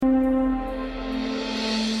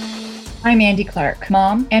I'm Andy Clark,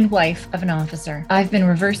 mom and wife of an officer. I've been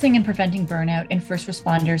reversing and preventing burnout in first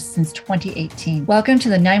responders since 2018. Welcome to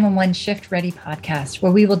the 911 Shift Ready podcast,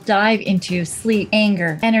 where we will dive into sleep,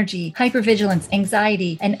 anger, energy, hypervigilance,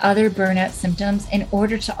 anxiety, and other burnout symptoms in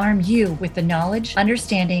order to arm you with the knowledge,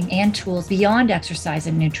 understanding, and tools beyond exercise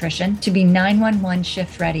and nutrition to be 911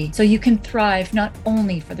 Shift Ready so you can thrive not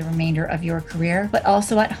only for the remainder of your career, but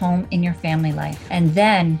also at home in your family life. And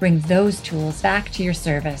then bring those tools back to your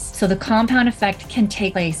service so the compound effect can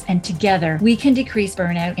take place, and together we can decrease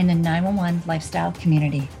burnout in the 911 lifestyle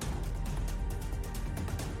community.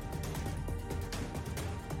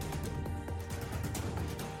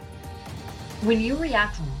 When you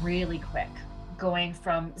react really quick, going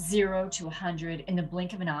from 0 to 100 in the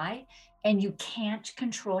blink of an eye, and you can't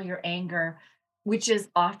control your anger, which is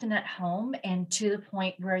often at home and to the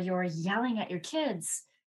point where you're yelling at your kids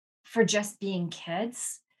for just being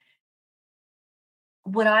kids,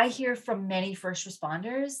 what I hear from many first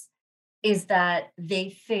responders is that they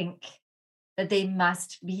think that they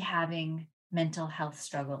must be having mental health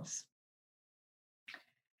struggles.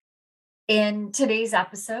 In today's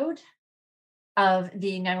episode of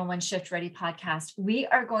the 911 Shift Ready podcast, we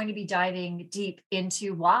are going to be diving deep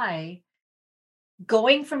into why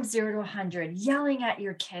going from 0 to 100, yelling at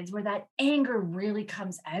your kids, where that anger really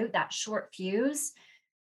comes out, that short fuse,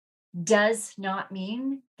 does not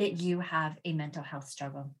mean that you have a mental health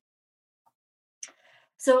struggle.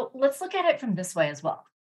 So let's look at it from this way as well.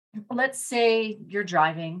 Let's say you're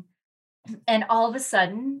driving and all of a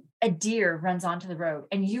sudden a deer runs onto the road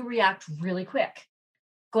and you react really quick,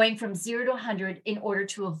 going from 0 to 100 in order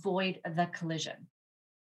to avoid the collision.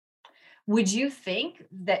 Would you think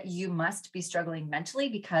that you must be struggling mentally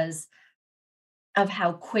because of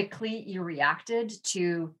how quickly you reacted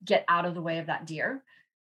to get out of the way of that deer?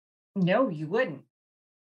 No, you wouldn't.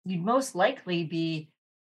 You'd most likely be,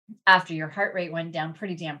 after your heart rate went down,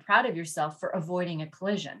 pretty damn proud of yourself for avoiding a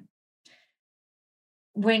collision.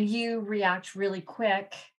 When you react really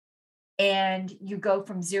quick and you go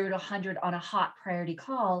from 0 to 100 on a hot priority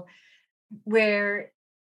call, where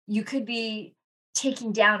you could be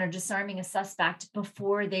taking down or disarming a suspect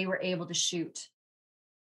before they were able to shoot,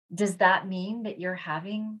 does that mean that you're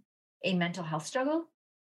having a mental health struggle?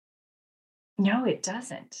 No, it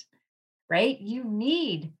doesn't, right? You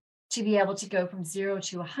need to be able to go from 0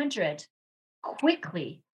 to 100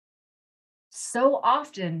 quickly, so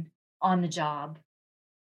often on the job,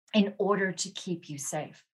 in order to keep you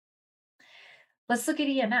safe. Let's look at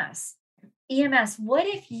EMS. EMS, what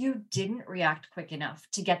if you didn't react quick enough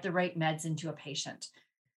to get the right meds into a patient?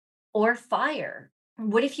 Or fire,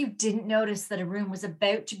 what if you didn't notice that a room was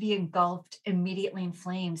about to be engulfed immediately in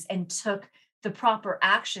flames and took the proper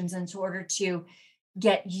actions in order to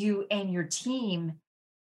get you and your team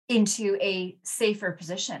into a safer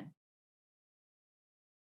position?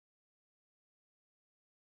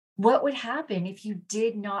 What would happen if you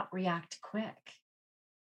did not react quick?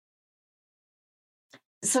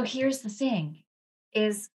 So here's the thing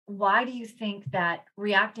is, why do you think that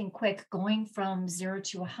reacting quick, going from 0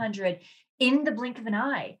 to 100 in the blink of an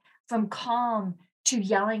eye, from calm to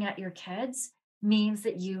yelling at your kids, means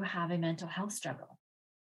that you have a mental health struggle?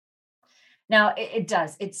 Now, it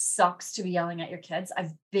does. It sucks to be yelling at your kids.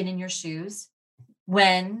 I've been in your shoes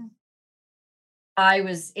when I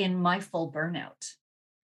was in my full burnout.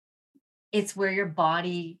 It's where your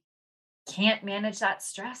body can't manage that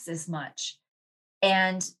stress as much.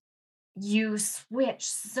 And you switch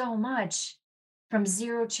so much from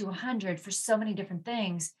 0 to 100 for so many different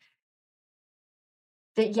things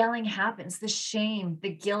that yelling happens. The shame, the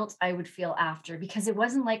guilt I would feel after, because it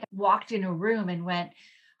wasn't like I walked in a room and went,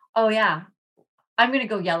 oh, yeah, I'm going to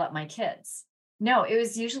go yell at my kids. No, it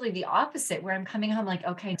was usually the opposite, where I'm coming home like,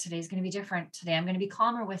 okay, today's going to be different. Today I'm going to be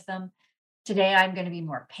calmer with them. Today I'm going to be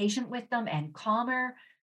more patient with them and calmer.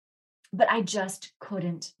 But I just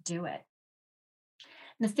couldn't do it.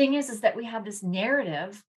 The thing is that we have this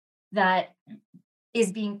narrative that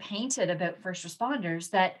is being painted about first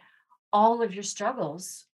responders, that all of your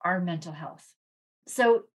struggles are mental health.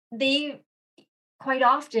 So they quite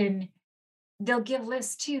often, they'll give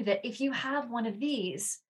lists too, that if you have one of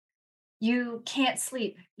these, you can't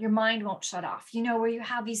sleep, your mind won't shut off, where you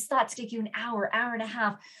have these thoughts take you an hour and a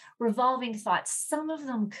half, revolving thoughts. Some of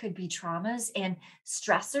them could be traumas and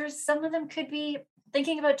stressors. Some of them could be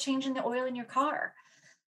thinking about changing the oil in your car.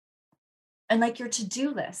 And like your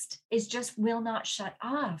to-do list is just will not shut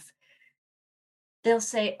off. They'll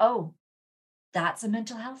say, oh, that's a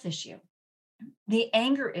mental health issue. The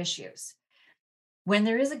anger issues. When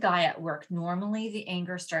there is a guy at work, normally the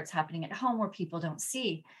anger starts happening at home where people don't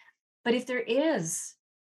see. But if there is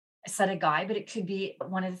I said a guy, but it could be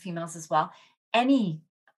one of the females as well.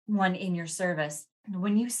 Anyone in your service,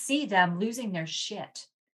 when you see them losing their shit,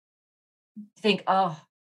 think, oh,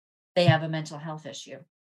 they have a mental health issue.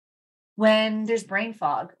 When there's brain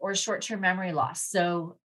fog or short term memory loss,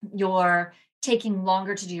 so you're taking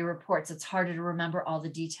longer to do your reports, it's harder to remember all the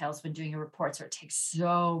details when doing your reports, or it takes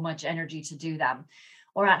so much energy to do them.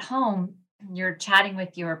 Or at home, you're chatting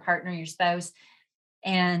with your partner, your spouse,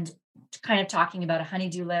 and kind of talking about a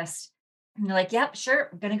honeydew list. And you're like, yep, sure,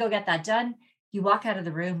 I'm going to go get that done. You walk out of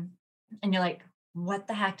the room and you're like, what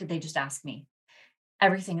the heck did they just ask me?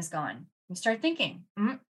 Everything is gone. You start thinking,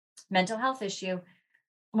 mental health issue.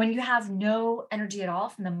 When you have no energy at all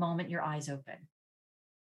from the moment your eyes open,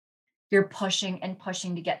 you're pushing and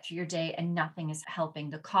pushing to get through your day and nothing is helping.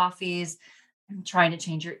 The coffees, trying to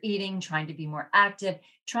change your eating, trying to be more active,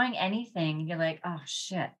 trying anything. You're like, oh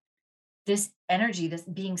shit, this energy, this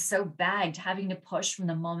being so bagged, having to push from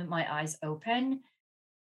the moment my eyes open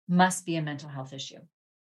must be a mental health issue.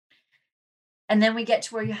 And then we get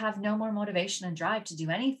to where you have no more motivation and drive to do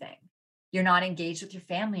anything. You're not engaged with your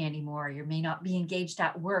family anymore. You may not be engaged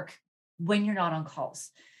at work when you're not on calls.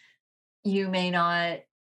 You may not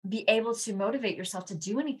be able to motivate yourself to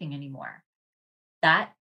do anything anymore.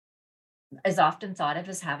 That is often thought of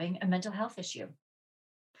as having a mental health issue.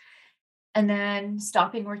 And then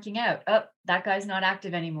stopping working out. Oh, that guy's not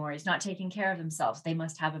active anymore. He's not taking care of themselves. They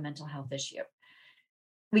must have a mental health issue.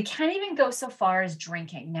 We can't even go so far as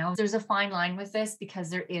drinking. Now, there's a fine line with this because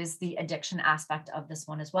there is the addiction aspect of this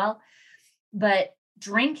one as well. But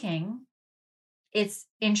drinking, it's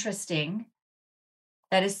interesting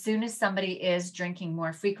that as soon as somebody is drinking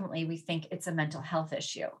more frequently, we think it's a mental health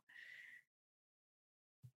issue.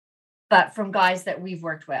 But from guys that we've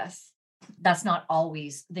worked with, that's not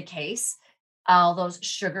always the case. All those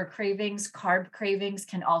sugar cravings, carb cravings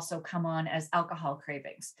can also come on as alcohol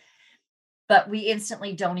cravings. But we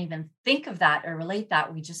instantly don't even think of that or relate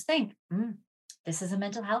that. We just think, this is a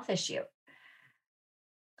mental health issue.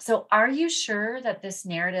 So, are you sure that this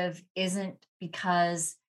narrative isn't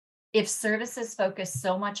because if services focus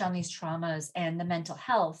so much on these traumas and the mental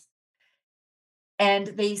health, and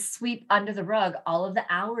they sweep under the rug all of the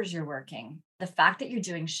hours you're working, the fact that you're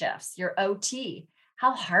doing shifts, your OT,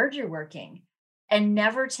 how hard you're working, and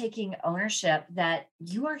never taking ownership that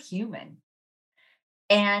you are human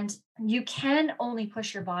and you can only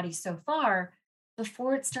push your body so far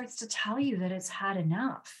before it starts to tell you that it's had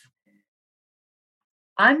enough.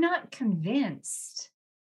 I'm not convinced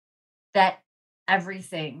that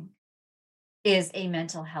everything is a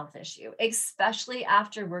mental health issue, especially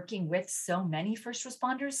after working with so many first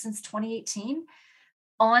responders since 2018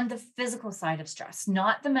 on the physical side of stress,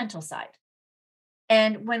 not the mental side.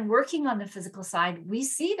 And when working on the physical side, we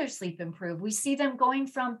see their sleep improve. We see them going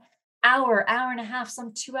from hour and a half,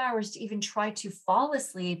 some 2 hours to even try to fall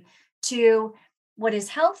asleep to what is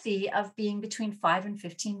healthy of being between 5 and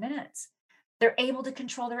 15 minutes. They're able to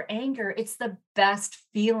control their anger. It's the best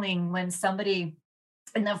feeling when somebody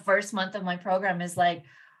in the first month of my program is like,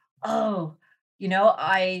 oh,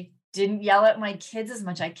 I didn't yell at my kids as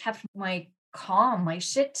much. I kept my calm, my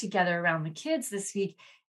shit together around the kids this week.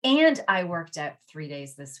 And I worked out 3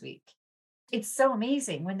 days this week. It's so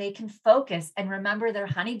amazing when they can focus and remember their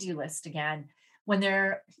honeydew list again, when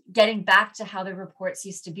they're getting back to how their reports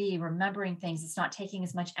used to be, remembering things. It's not taking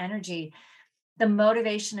as much energy. The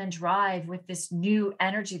motivation and drive with this new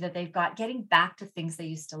energy that they've got, getting back to things they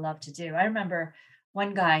used to love to do. I remember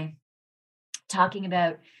one guy talking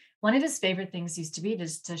about one of his favorite things used to be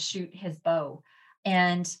just to shoot his bow.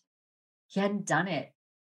 And he hadn't done it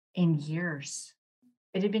in years.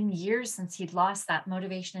 It had been years since he'd lost that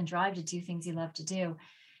motivation and drive to do things he loved to do.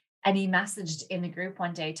 And he messaged in the group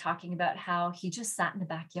one day talking about how he just sat in the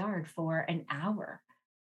backyard for an hour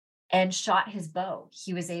and shot his bow.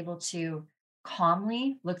 He was able to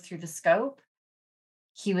calmly look through the scope.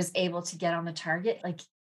 He was able to get on the target like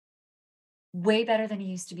way better than he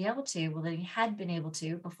used to be able to. Well, than he had been able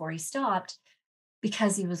to before he stopped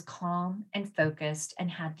because he was calm and focused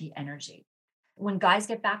and had the energy. When guys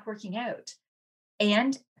get back working out,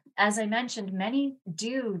 and as I mentioned, many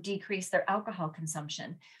do decrease their alcohol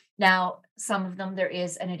consumption. Now, some of them, there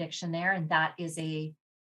is an addiction there, and that is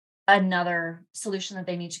another solution that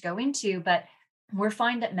they need to go into. But we're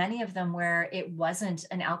finding that many of them where it wasn't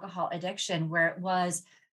an alcohol addiction, where it was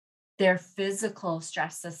their physical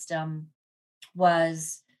stress system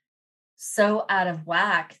was so out of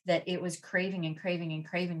whack that it was craving and craving and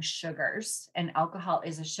craving sugars, and alcohol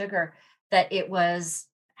is a sugar, that it was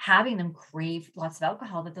having them crave lots of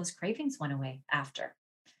alcohol, that those cravings went away after.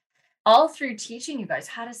 all through teaching you guys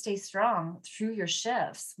how to stay strong through your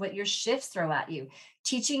shifts, what your shifts throw at you,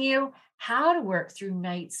 teaching you how to work through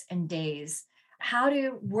nights and days, how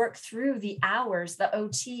to work through the hours, the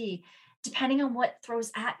OT, depending on what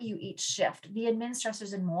throws at you each shift, the admin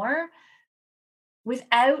stressors and more,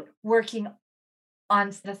 without working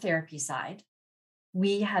on the therapy side.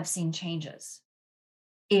 We have seen changes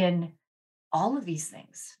in all of these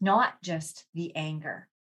things, not just the anger.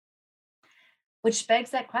 Which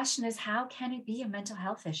begs that question is how can it be a mental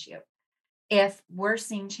health issue if we're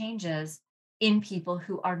seeing changes in people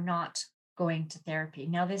who are not going to therapy?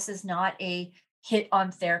 Now, this is not a hit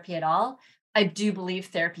on therapy at all. I do believe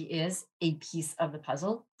therapy is a piece of the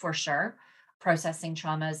puzzle for sure. Processing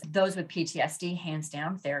traumas, those with PTSD, hands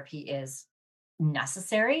down, therapy is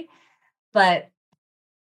necessary. But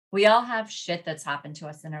we all have shit that's happened to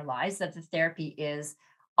us in our lives that the therapy is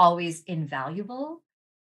always invaluable.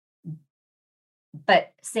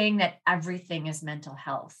 But saying that everything is mental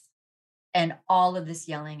health and all of this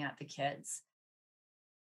yelling at the kids,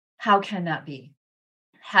 how can that be?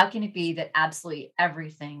 How can it be that absolutely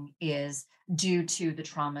everything is due to the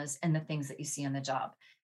traumas and the things that you see on the job?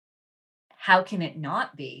 How can it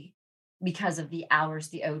not be because of the hours,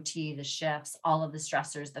 the OT, the shifts, all of the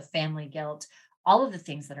stressors, the family guilt, all of the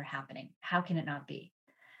things that are happening? How can it not be?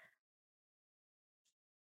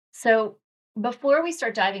 So, before we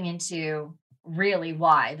start diving into really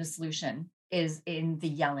why the solution is in the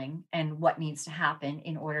yelling and what needs to happen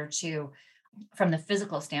in order to, from the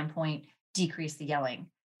physical standpoint, decrease the yelling,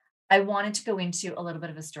 I wanted to go into a little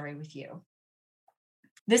bit of a story with you.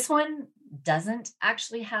 This one doesn't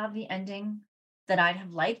actually have the ending that I'd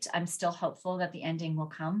have liked. I'm still hopeful that the ending will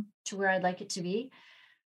come to where I'd like it to be.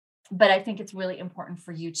 But I think it's really important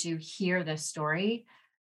for you to hear this story,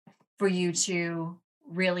 for you to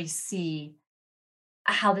really see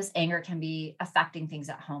how this anger can be affecting things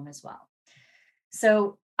at home as well.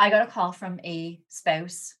 So I got a call from a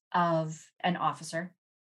spouse of an officer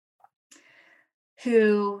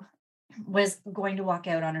who was going to walk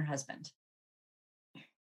out on her husband.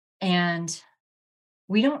 And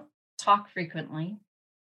we don't talk frequently.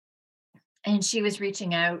 And she was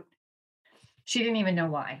reaching out. She didn't even know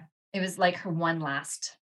why. It was like her one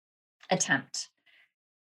last attempt.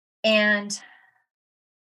 And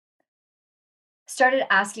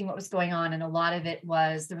started asking what was going on. And a lot of it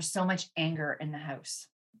was there was so much anger in the house.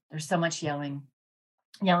 There's so much yelling,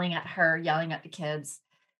 yelling at her, yelling at the kids.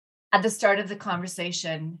 At the start of the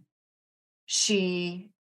conversation,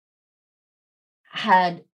 she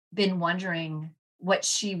had been wondering what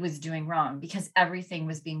she was doing wrong because everything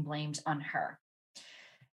was being blamed on her.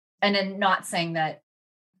 And then not saying that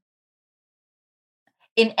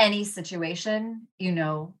in any situation,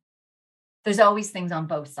 there's always things on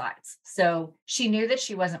both sides. So she knew that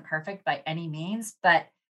she wasn't perfect by any means, but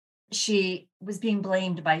she was being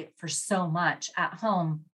blamed for so much at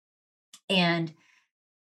home. And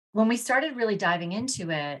when we started really diving into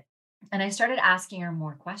it, and I started asking her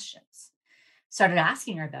more questions, started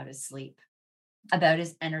asking her about his sleep, about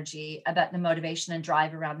his energy, about the motivation and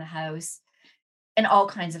drive around the house, and all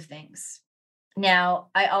kinds of things. Now,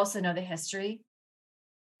 I also know the history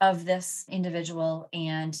of this individual,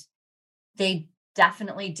 and they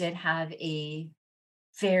definitely did have a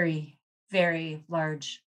very, very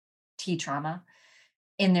large T trauma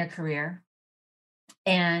in their career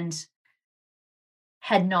and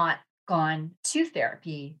had not gone to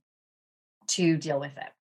therapy to deal with it.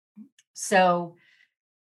 So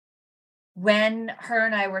when her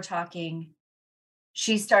and I were talking,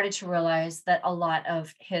 she started to realize that a lot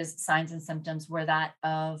of his signs and symptoms were that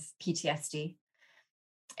of PTSD.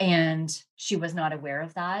 And she was not aware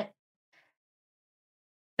of that.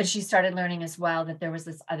 But she started learning as well that there was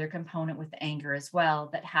this other component with the anger as well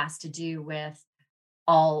that has to do with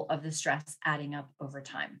all of the stress adding up over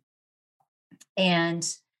time and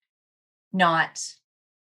not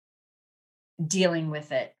dealing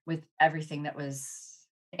with it with everything that was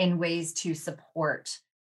in ways to support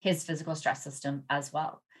his physical stress system as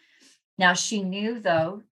well. Now, she knew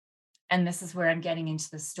though, and this is where I'm getting into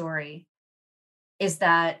the story, is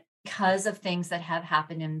that because of things that have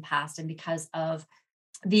happened in the past and because of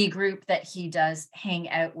the group that he does hang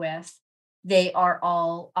out with, they are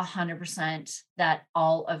all 100% that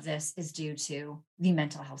all of this is due to the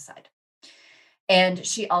mental health side. And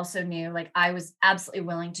she also knew, like, I was absolutely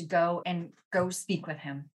willing to go speak with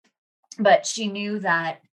him, but she knew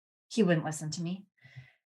that he wouldn't listen to me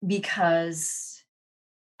because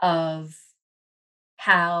of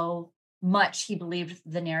how much he believed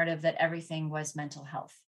the narrative that everything was mental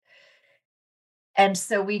health. And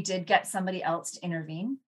so we did get somebody else to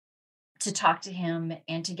intervene, to talk to him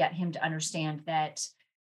and to get him to understand that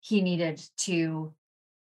he needed to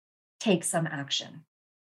take some action.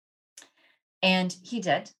 And he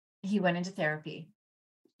did. He went into therapy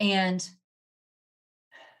and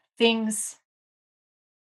things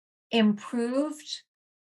improved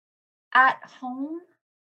at home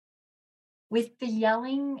with the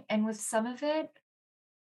yelling and with some of it,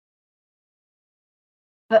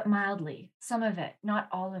 but mildly, some of it, not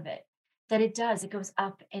all of it. That it does, it goes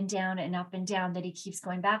up and down and up and down, that he keeps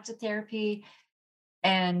going back to therapy,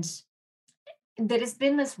 and that it's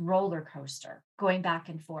been this roller coaster going back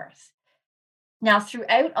and forth. Now,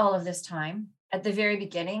 throughout all of this time, at the very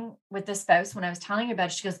beginning with the spouse, when I was telling her about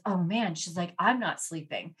it, she goes, "Oh man," she's like, "I'm not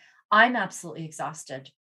sleeping. I'm absolutely exhausted.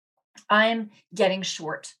 I'm getting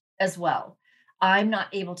short as well. I'm not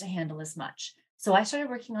able to handle as much." So I started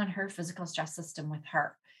working on her physical stress system with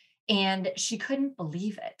her, and she couldn't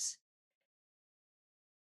believe it.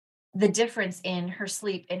 The difference in her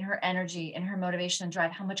sleep, in her energy, in her motivation and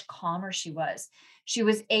drive, how much calmer she was. She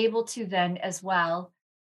was able to then as well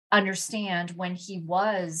understand when he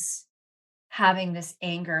was having this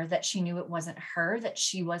anger, that she knew it wasn't her, that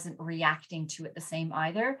she wasn't reacting to it the same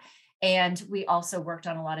either. And we also worked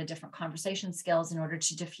on a lot of different conversation skills in order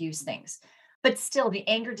to diffuse things. But still, the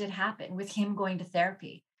anger did happen with him going to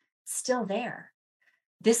therapy, still there.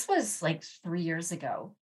 This was like 3 years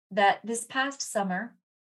ago. That this past summer,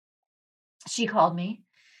 she called me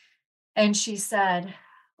and she said,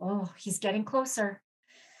 "Oh, he's getting closer."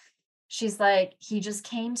 She's like, "He just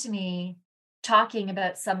came to me talking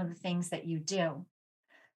about some of the things that you do.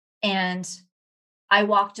 And I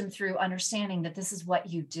walked him through understanding that this is what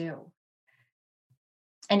you do."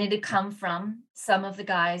 And it had come from some of the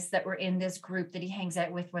guys that were in this group that he hangs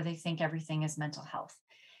out with where they think everything is mental health.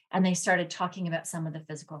 And they started talking about some of the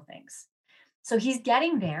physical things. So he's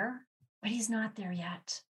getting there, but he's not there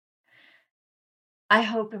yet. I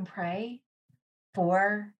hope and pray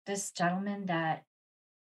for this gentleman that,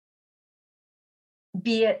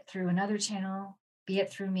 be it through another channel, be it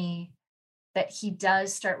through me, that he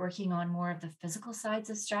does start working on more of the physical sides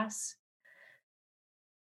of stress,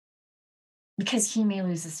 because he may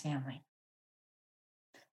lose his family,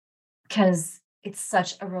 because it's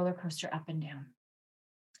such a roller coaster up and down.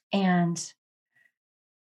 And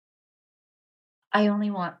I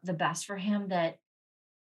only want the best for him. That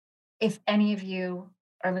if any of you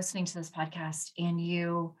are listening to this podcast and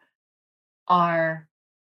you are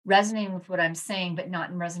resonating with what I'm saying, but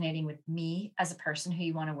not resonating with me as a person who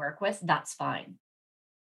you want to work with, that's fine.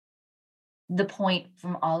 The point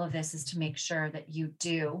from all of this is to make sure that you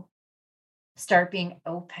do start being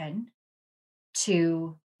open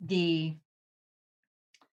to the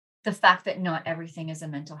fact that not everything is a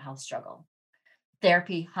mental health struggle.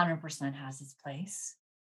 Therapy 100% has its place,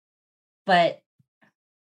 but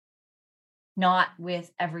not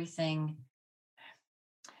with everything.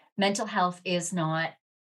 Mental health is not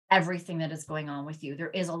everything that is going on with you. There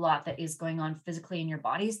is a lot that is going on physically in your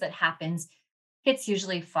bodies that happens. It's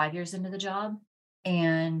usually 5 years into the job,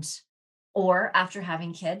 and or after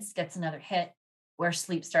having kids gets another hit, where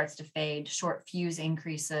sleep starts to fade, short fuse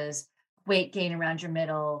increases, weight gain around your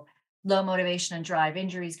middle, low motivation and drive,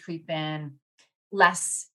 injuries creep in,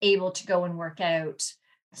 less able to go and work out.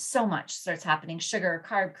 So much starts happening, sugar,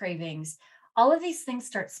 carb cravings, all of these things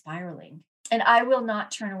start spiraling. And I will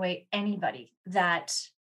not turn away anybody that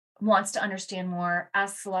wants to understand more,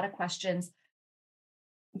 asks a lot of questions.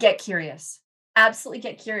 Get curious. Absolutely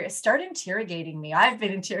get curious. Start interrogating me. I've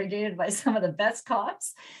been interrogated by some of the best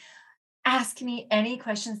cops. Ask me any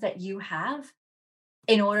questions that you have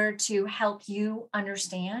in order to help you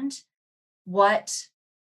understand what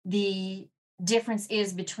the difference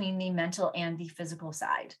is between the mental and the physical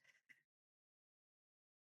side.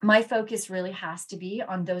 My focus really has to be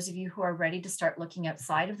on those of you who are ready to start looking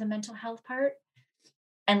outside of the mental health part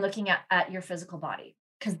and looking at your physical body,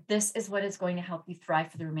 because this is what is going to help you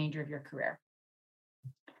thrive for the remainder of your career.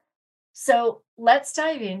 So let's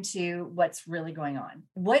dive into what's really going on.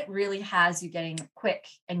 What really has you getting quick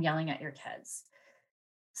and yelling at your kids?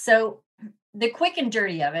 So, the quick and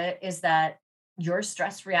dirty of it is that your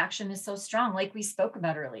stress reaction is so strong, like we spoke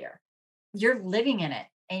about earlier. You're living in it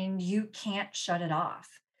and you can't shut it off.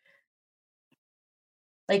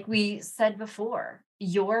 Like we said before,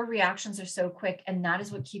 your reactions are so quick, and that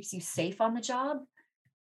is what keeps you safe on the job.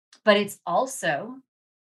 But it's also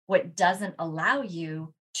what doesn't allow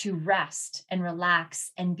you to rest and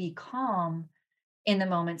relax and be calm in the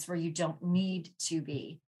moments where you don't need to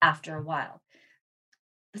be after a while.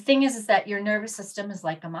 The thing is that your nervous system is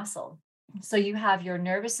like a muscle. So you have your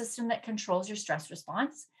nervous system that controls your stress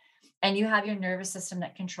response, and you have your nervous system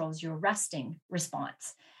that controls your resting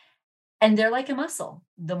response. And they're like a muscle.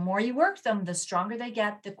 The more you work them, the stronger they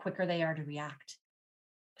get, the quicker they are to react.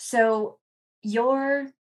 So your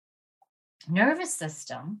nervous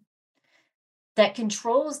system that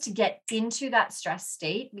controls to get into that stress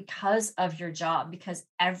state because of your job, because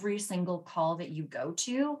every single call that you go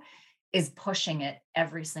to is pushing it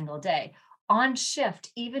every single day on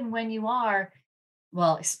shift, even when you are,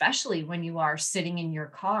 well, especially when you are sitting in your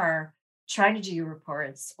car trying to do your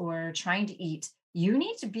reports or trying to eat, you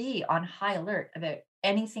need to be on high alert about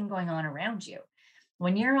anything going on around you.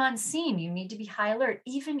 When you're on scene, you need to be high alert,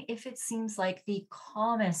 even if it seems like the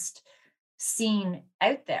calmest scene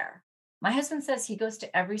out there. My husband says he goes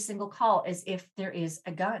to every single call as if there is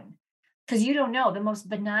a gun, because you don't know, the most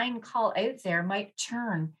benign call out there might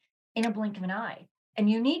turn in a blink of an eye. And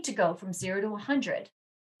you need to go from 0 to 100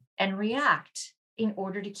 and react in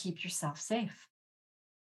order to keep yourself safe.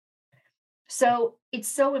 So it's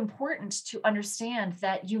so important to understand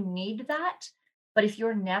that you need that. But if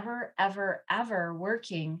you're never, ever, ever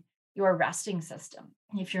working your resting system,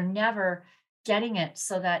 if you're never getting it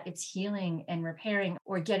so that it's healing and repairing,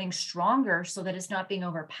 or getting stronger so that it's not being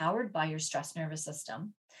overpowered by your stress nervous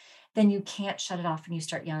system, then you can't shut it off and you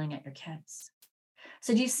start yelling at your kids.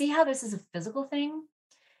 So, do you see how this is a physical thing?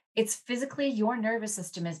 It's physically your nervous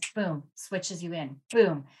system is boom, switches you in,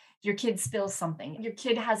 boom. Your kid spills something, your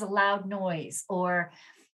kid has a loud noise, or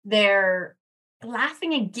they're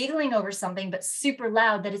laughing and giggling over something, but super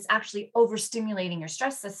loud that it's actually overstimulating your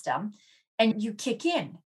stress system. And you kick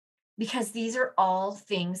in because these are all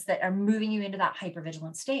things that are moving you into that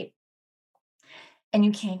hypervigilant state and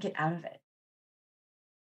you can't get out of it.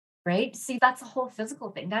 Right? See, that's a whole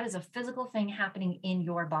physical thing. That is a physical thing happening in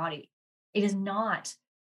your body. It is not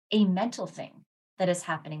a mental thing that is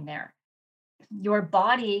happening there. Your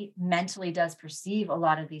body mentally does perceive a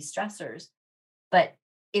lot of these stressors, but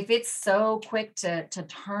if it's so quick to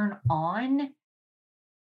turn on,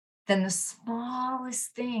 then the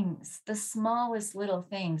smallest things, the smallest little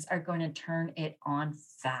things are going to turn it on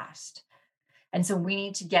fast. And so we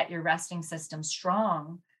need to get your resting system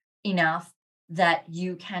strong enough that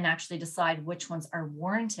you can actually decide which ones are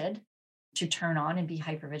warranted to turn on and be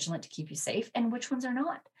hypervigilant to keep you safe and which ones are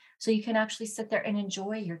not. So you can actually sit there and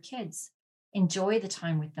enjoy your kids, enjoy the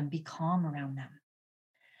time with them, be calm around them.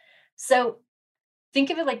 So think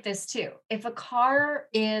of it like this too. If a car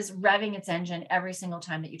is revving its engine every single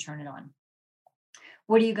time that you turn it on,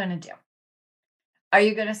 what are you going to do? Are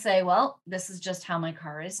you going to say, well, this is just how my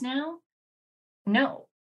car is now? No,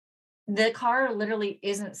 the car literally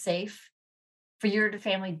isn't safe for your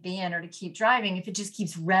family to be in or to keep driving if it just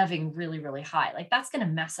keeps revving really, really high. Like that's going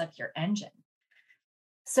to mess up your engine.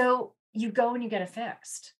 So you go and you get it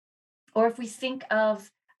fixed. Or if we think of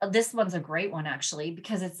this one's a great one actually,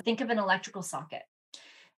 because it's think of an electrical socket.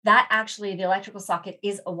 That actually, the electrical socket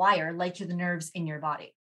is a wire like to the nerves in your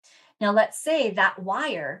body. Now, let's say that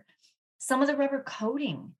wire, some of the rubber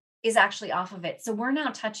coating is actually off of it. So we're now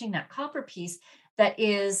touching that copper piece that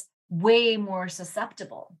is way more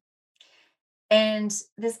susceptible. And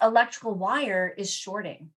this electrical wire is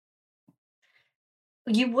shorting.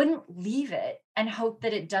 You wouldn't leave it and hope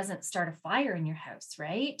that it doesn't start a fire in your house,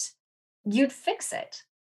 right? You'd fix it.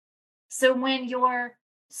 So when your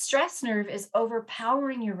stress nerve is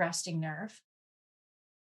overpowering your resting nerve,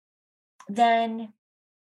 then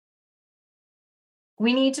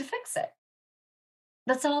we need to fix it.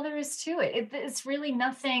 That's all there is to it. It's really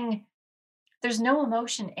nothing, there's no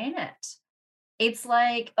emotion in it. It's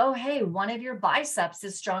like, oh, hey, one of your biceps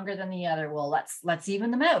is stronger than the other. Well, let's even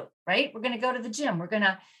them out, right? We're going to go to the gym. We're going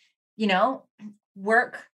to, you know,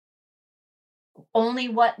 work only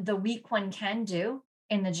what the weak one can do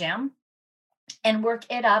in the gym and work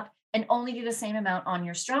it up and only do the same amount on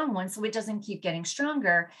your strong one so it doesn't keep getting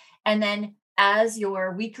stronger. And then as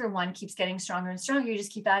your weaker one keeps getting stronger and stronger, you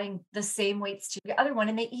just keep adding the same weights to the other one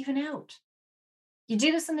and they even out. You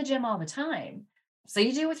do this in the gym all the time. So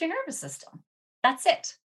you do with your nervous system. That's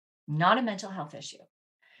it. Not a mental health issue.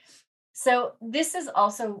 So this is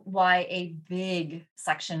also why a big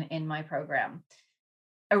section in my program,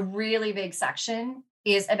 a really big section,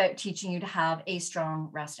 is about teaching you to have a strong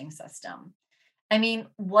resting system. I mean,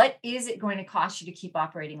 what is it going to cost you to keep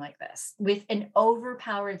operating like this with an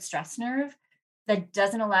overpowered stress nerve that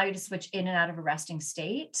doesn't allow you to switch in and out of a resting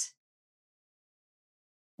state?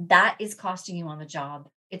 That is costing you on the job.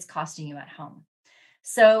 It's costing you at home.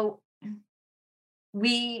 So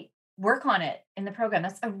we work on it in the program.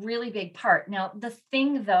 That's a really big part. Now, the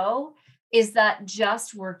thing though, is that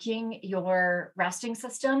just working your resting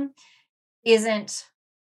system isn't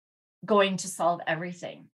going to solve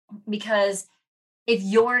everything, because if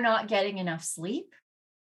you're not getting enough sleep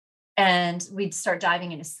and we'd start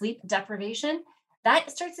diving into sleep deprivation,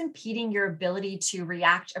 that starts impeding your ability to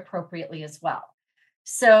react appropriately as well.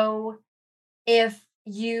 So if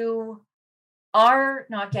you are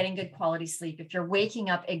not getting good quality sleep, if you're waking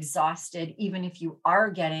up exhausted, even if you are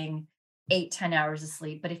getting 8-10 hours of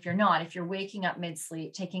sleep, but if you're not, if you're waking up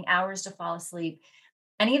mid-sleep, taking hours to fall asleep,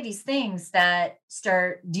 any of these things that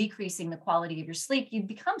start decreasing the quality of your sleep, you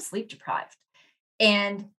become sleep deprived.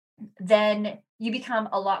 And then you become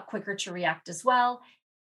a lot quicker to react as well.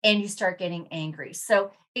 And you start getting angry.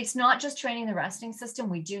 So it's not just training the resting system.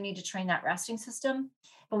 We do need to train that resting system,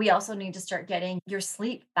 but we also need to start getting your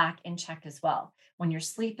sleep back in check as well. When your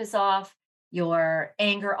sleep is off, your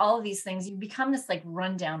anger, all of these things, you become this like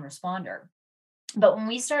rundown responder. But when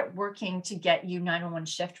we start working to get you 911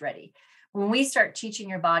 shift ready, when we start teaching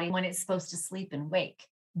your body when it's supposed to sleep and wake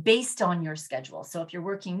based on your schedule. So if you're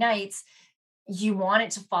working nights, you want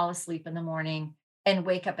it to fall asleep in the morning and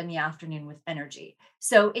wake up in the afternoon with energy.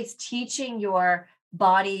 So it's teaching your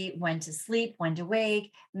body when to sleep, when to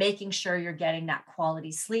wake, making sure you're getting that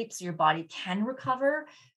quality sleep so your body can recover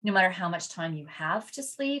no matter how much time you have to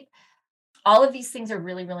sleep. All of these things are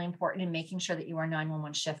really, really important in making sure that you are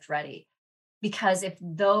 911 shift ready. Because if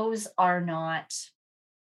those are not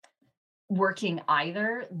working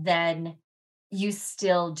either, then you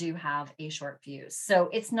still do have a short fuse. So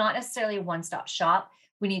it's not necessarily a one-stop shop.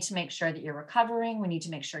 We need to make sure that you're recovering. We need to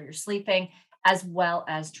make sure you're sleeping, as well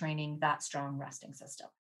as training that strong resting system.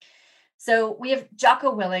 So we have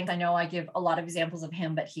Jocko Willink. I know I give a lot of examples of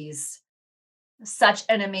him, but he's such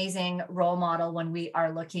an amazing role model when we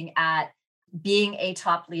are looking at being a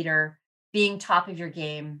top leader, being top of your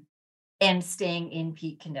game, and staying in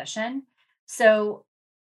peak condition. So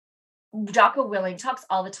Jocko Willink talks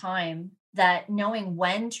all the time that knowing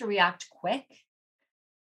when to react quick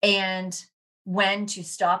and when to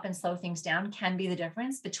stop and slow things down can be the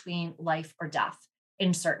difference between life or death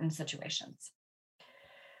in certain situations.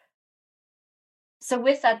 So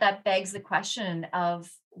with that, that begs the question of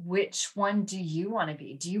which one do you want to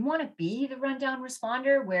be? Do you want to be the rundown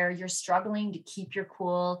responder where you're struggling to keep your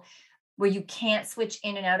cool, where you can't switch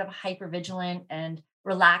in and out of a hypervigilant and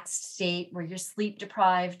relaxed state, where you're sleep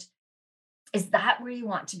deprived? Is that where you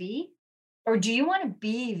want to be? Or do you want to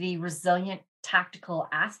be the resilient tactical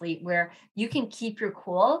athlete where you can keep your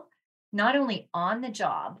cool, not only on the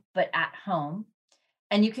job, but at home,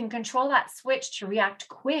 and you can control that switch to react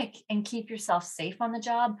quick and keep yourself safe on the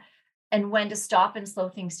job, and when to stop and slow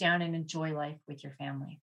things down and enjoy life with your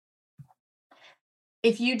family?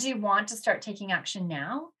 If you do want to start taking action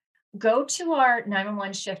now, go to our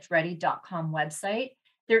 911shiftready.com website.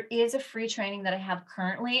 There is a free training that I have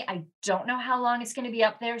currently. I don't know how long it's going to be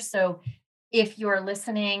up there. So if you're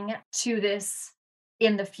listening to this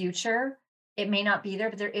in the future, it may not be there,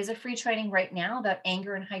 but there is a free training right now about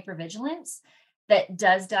anger and hypervigilance that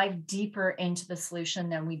does dive deeper into the solution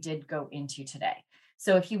than we did go into today.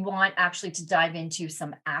 So if you want actually to dive into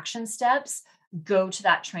some action steps, go to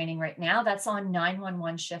that training right now. That's on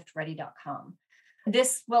 911shiftready.com.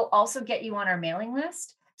 This will also get you on our mailing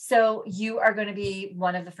list. So you are going to be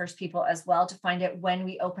one of the first people as well to find out when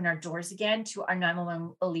we open our doors again to our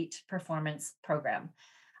 911 Elite Performance Program.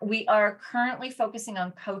 We are currently focusing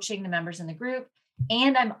on coaching the members in the group,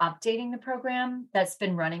 and I'm updating the program that's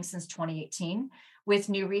been running since 2018 with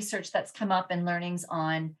new research that's come up and learnings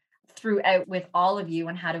on throughout with all of you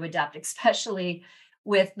on how to adapt, especially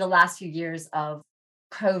with the last few years of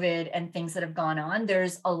COVID and things that have gone on.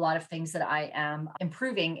 There's a lot of things that I am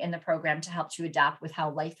improving in the program to help to adapt with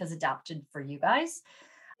how life has adapted for you guys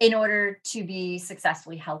in order to be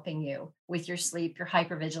successfully helping you with your sleep, your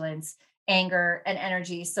hypervigilance, anger, and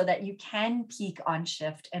energy so that you can peak on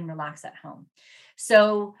shift and relax at home.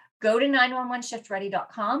 So go to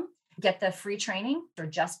 911shiftready.com, get the free training or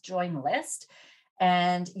just join the list,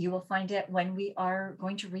 and you will find it when we are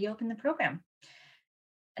going to reopen the program.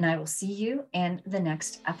 And I will see you in the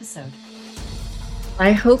next episode.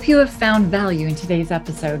 I hope you have found value in today's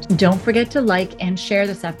episode. Don't forget to like and share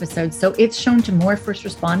this episode so it's shown to more first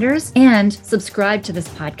responders, and subscribe to this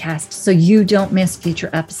podcast so you don't miss future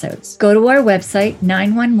episodes. Go to our website,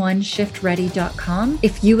 911shiftready.com.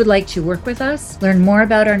 If you would like to work with us, learn more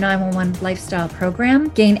about our 911 lifestyle program,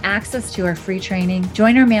 gain access to our free training,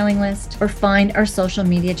 join our mailing list, or find our social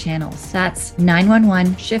media channels. That's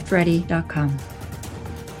 911shiftready.com.